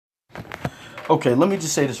Okay, let me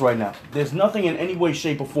just say this right now. There's nothing in any way,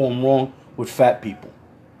 shape, or form wrong with fat people.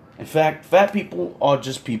 In fact, fat people are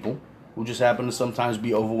just people who just happen to sometimes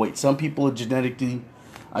be overweight. Some people are genetically,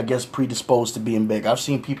 I guess, predisposed to being big. I've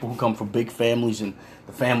seen people who come from big families and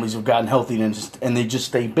the families have gotten healthy and they just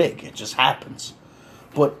stay big. It just happens.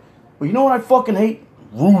 But you know what I fucking hate?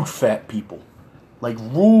 Rude fat people. Like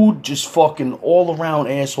rude, just fucking all around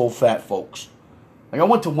asshole fat folks. Like I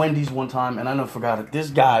went to Wendy's one time and I never forgot it.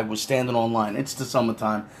 This guy was standing on line. It's the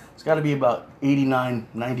summertime. It's got to be about 89,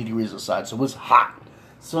 90 degrees outside. So it was hot.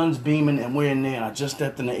 Sun's beaming and we're in there. And I just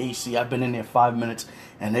stepped in the AC. I've been in there 5 minutes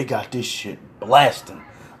and they got this shit blasting.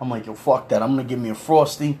 I'm like, yo, fuck that. I'm going to give me a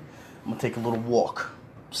Frosty. I'm going to take a little walk.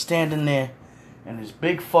 Standing there and this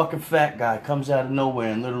big fucking fat guy comes out of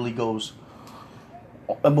nowhere and literally goes,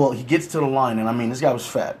 well, he gets to the line, and I mean, this guy was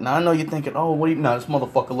fat. Now, I know you're thinking, oh, what do you... Now, this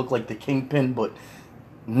motherfucker looked like the Kingpin, but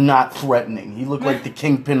not threatening. He looked like the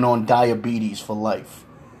Kingpin on diabetes for life.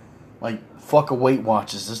 Like, fuck a Weight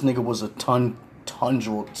Watchers. This nigga was a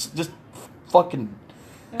tundra. Just fucking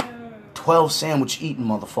 12 sandwich eating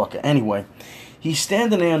motherfucker. Anyway, he's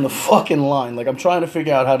standing there in the fucking line. Like, I'm trying to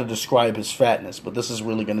figure out how to describe his fatness, but this is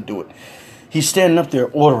really going to do it. He's standing up there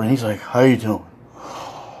ordering. He's like, how you doing?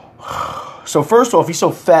 So first off, he's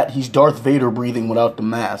so fat, he's Darth Vader breathing without the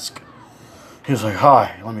mask. He's like,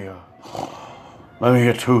 hi, let me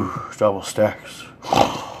get 2 double stacks.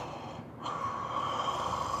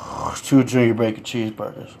 2 junior bacon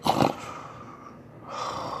cheeseburgers.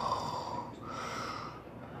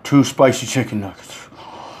 2 spicy chicken nuggets.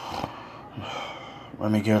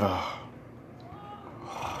 Let me get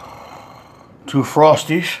 2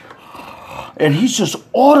 Frosties. And he's just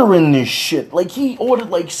ordering this shit. Like, he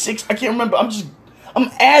ordered like 6. I can't remember. I'm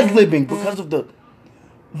ad-libbing because of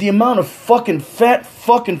the amount of fucking fat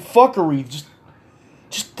fucking fuckery.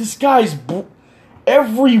 Just this guy's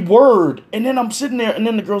every word. And then I'm sitting there, and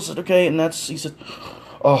then the girl said, okay, and he said,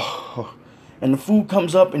 oh. And the food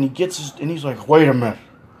comes up, and and he's like, wait a minute.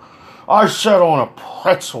 I said on a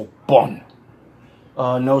pretzel bun.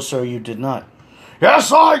 No, sir, you did not.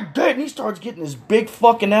 Yes, I did. And he starts getting this big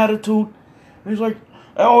fucking attitude. He's like,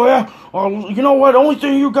 oh yeah, you know what, the only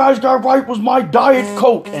thing you guys got right was my Diet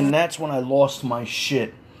Coke. And that's when I lost my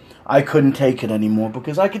shit. I couldn't take it anymore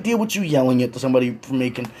because I could deal with you yelling at somebody for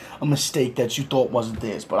making a mistake that you thought wasn't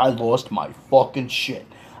theirs. But I lost my fucking shit.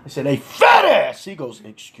 I said, hey, fat ass! He goes,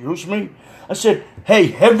 excuse me? I said, hey,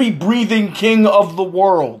 heavy breathing king of the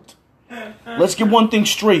world. Let's get one thing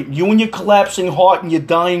straight. You and your collapsing heart and your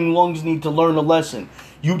dying lungs need to learn a lesson.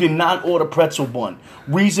 You did not order pretzel bun.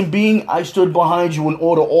 Reason being, I stood behind you and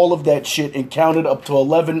ordered all of that shit and counted up to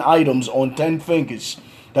 11 items on 10 fingers.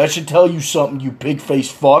 That should tell you something, you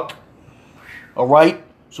pig-faced fuck. Alright?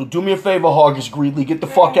 So do me a favor, Hargis Greeley. Get the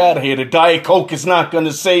fuck out of here. The Diet Coke is not going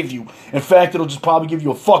to save you. In fact, it'll just probably give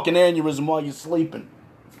you a fucking aneurysm while you're sleeping.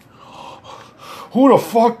 Who the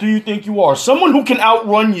fuck do you think you are? Someone who can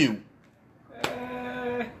outrun you.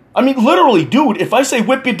 I mean, literally, dude, if I say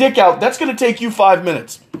whip your dick out, that's going to take you 5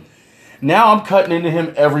 minutes. Now I'm cutting into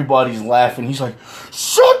him. Everybody's laughing. He's like,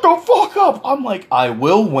 shut the fuck up. I'm like, I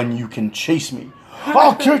will when you can chase me.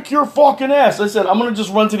 I'll kick your fucking ass. I said, I'm going to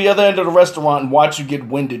just run to the other end of the restaurant and watch you get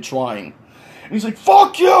winded trying. And he's like,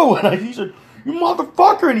 fuck you. And he said, you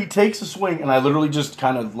motherfucker. And he takes a swing. And I literally just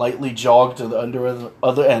kind of lightly jogged to the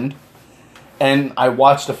other end. And I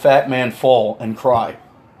watched a fat man fall and cry.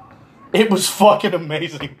 It was fucking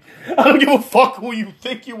amazing. I don't give a fuck who you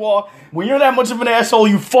think you are. When you're that much of an asshole,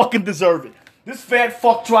 you fucking deserve it. This fat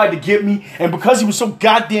fuck tried to get me, and because he was so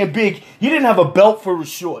goddamn big, he didn't have a belt for his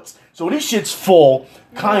shorts. So these shits fall,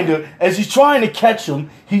 kinda. As he's trying to catch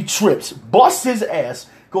him, he trips, busts his ass,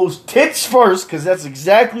 goes tits first, because that's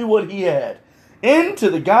exactly what he had, into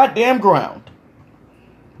the goddamn ground.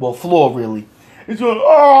 Well, floor, really. He's going,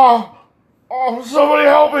 oh, somebody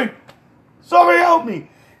help me. Somebody help me.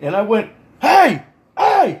 And I went, hey,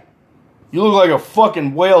 you look like a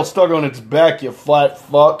fucking whale stuck on its back, you flat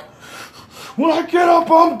fuck. When I get up,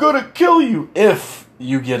 I'm gonna kill you. If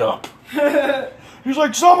you get up. He's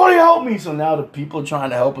like, somebody help me. So now the people are trying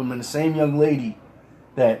to help him, and the same young lady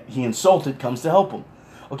that he insulted comes to help him.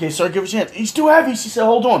 Okay, sir, give us a chance. He's too heavy. She said,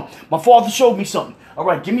 hold on. My father showed me something. All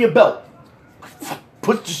right, give me a belt.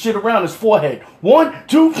 Puts the shit around his forehead. 1,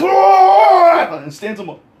 2, 3, and stands him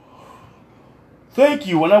up. Thank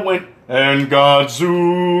you. And I went, and Godzuki.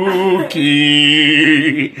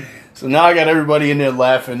 So now I got everybody in there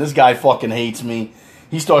laughing. This guy fucking hates me.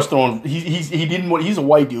 He starts throwing, he's a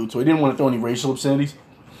white dude, so he didn't want to throw any racial obscenities.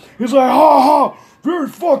 He's like, ha ha, very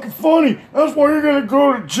fucking funny. That's why you're going to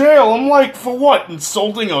go to jail. I'm like, for what?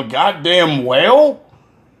 Insulting a goddamn whale?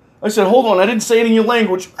 I said, hold on, I didn't say it in your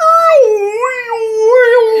language.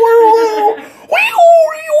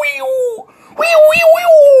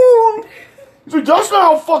 He's like, that's not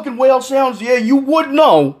how fucking whale sounds. Yeah, you would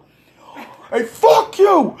know. Hey, fuck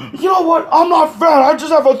you. You know what? I'm not fat. I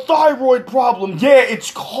just have a thyroid problem. Yeah,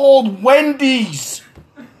 it's called Wendy's.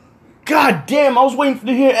 God damn, I was waiting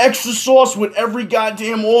to hear extra sauce with every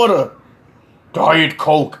goddamn order. Diet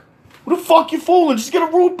Coke. What the fuck you fooling? Just get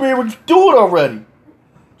a root beer and do it already.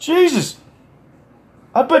 Jesus.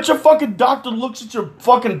 I bet your fucking doctor looks at your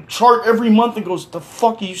fucking chart every month and goes, the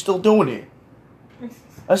fuck are you still doing here?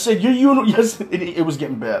 I said, yes, it was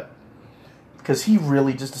getting bad. Because he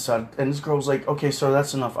really just decided, and this girl was like, okay, sir,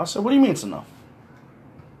 that's enough. I said, what do you mean it's enough?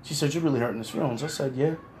 She said, you're really hurting his feelings. I said,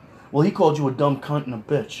 yeah. Well, he called you a dumb cunt and a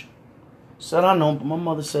bitch. I said, I know, but my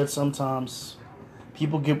mother said sometimes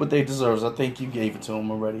people get what they deserve. I think you gave it to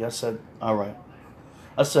him already. I said, all right.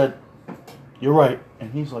 I said, you're right.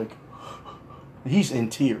 And he's like, he's in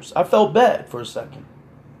tears. I felt bad for a second.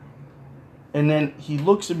 And then he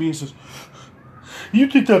looks at me and says, you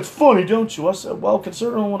think that's funny, don't you? I said, well,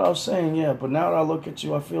 considering what I was saying, yeah. But now that I look at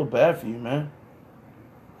you, I feel bad for you, man.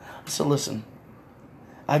 I said, listen,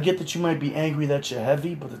 I get that you might be angry that you're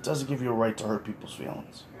heavy, but it doesn't give you a right to hurt people's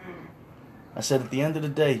feelings. I said, at the end of the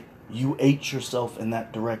day, you ate yourself in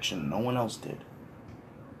that direction. No one else did.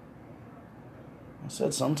 I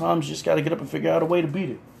said, sometimes you just got to get up and figure out a way to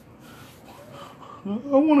beat it. I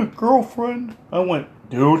want a girlfriend. I went,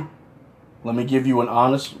 dude, let me give you an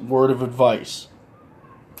honest word of advice.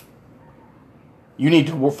 You need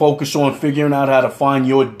to focus on figuring out how to find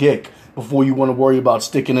your dick before you want to worry about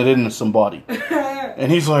sticking it into somebody.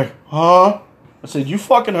 And he's like, huh? I said, you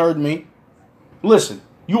fucking heard me. Listen,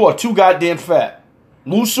 you are too goddamn fat.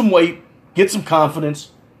 Lose some weight, get some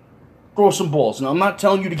confidence, grow some balls. Now, I'm not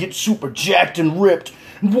telling you to get super jacked and ripped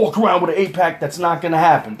and walk around with an 8-pack. That's not going to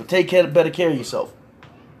happen. But take better care of yourself.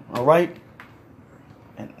 All right?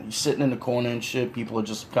 And he's sitting in the corner and shit. People are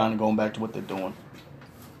just kind of going back to what they're doing.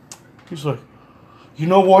 He's like, you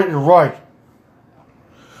know what? You're right.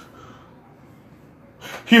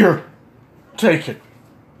 Here, take it.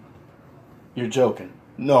 You're joking.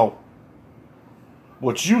 No.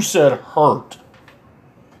 What you said hurt.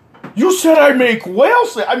 You said I make whale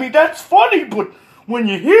sound. I mean, that's funny, but when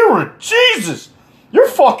you hear it, Jesus, you're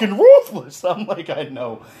fucking ruthless. I'm like, I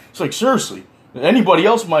know. It's like, seriously, anybody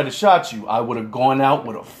else might have shot you. I would have gone out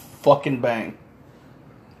with a fucking bang.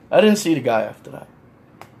 I didn't see the guy after that.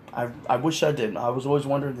 I wish I did. I was always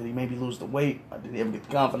wondering, did he maybe lose the weight? Did he ever get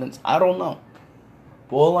the confidence? I don't know.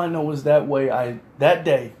 But all I know is that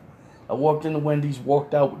day, I walked into Wendy's,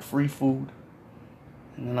 walked out with free food.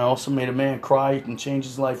 And then I also made a man cry and change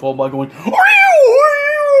his life all by going,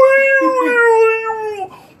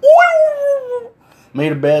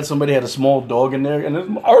 made it bad. Somebody had a small dog in there, and I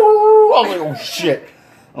was like, oh shit.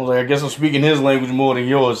 I was like, I guess I'm speaking his language more than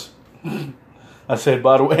yours. I said,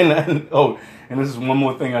 by the way, and this is one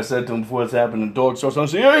more thing I said to him before this happened. The dog starts. I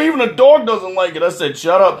said, yeah, even a dog doesn't like it. I said,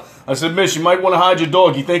 shut up. I said, miss, you might want to hide your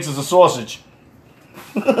dog. He thinks it's a sausage.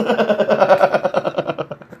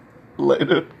 Later.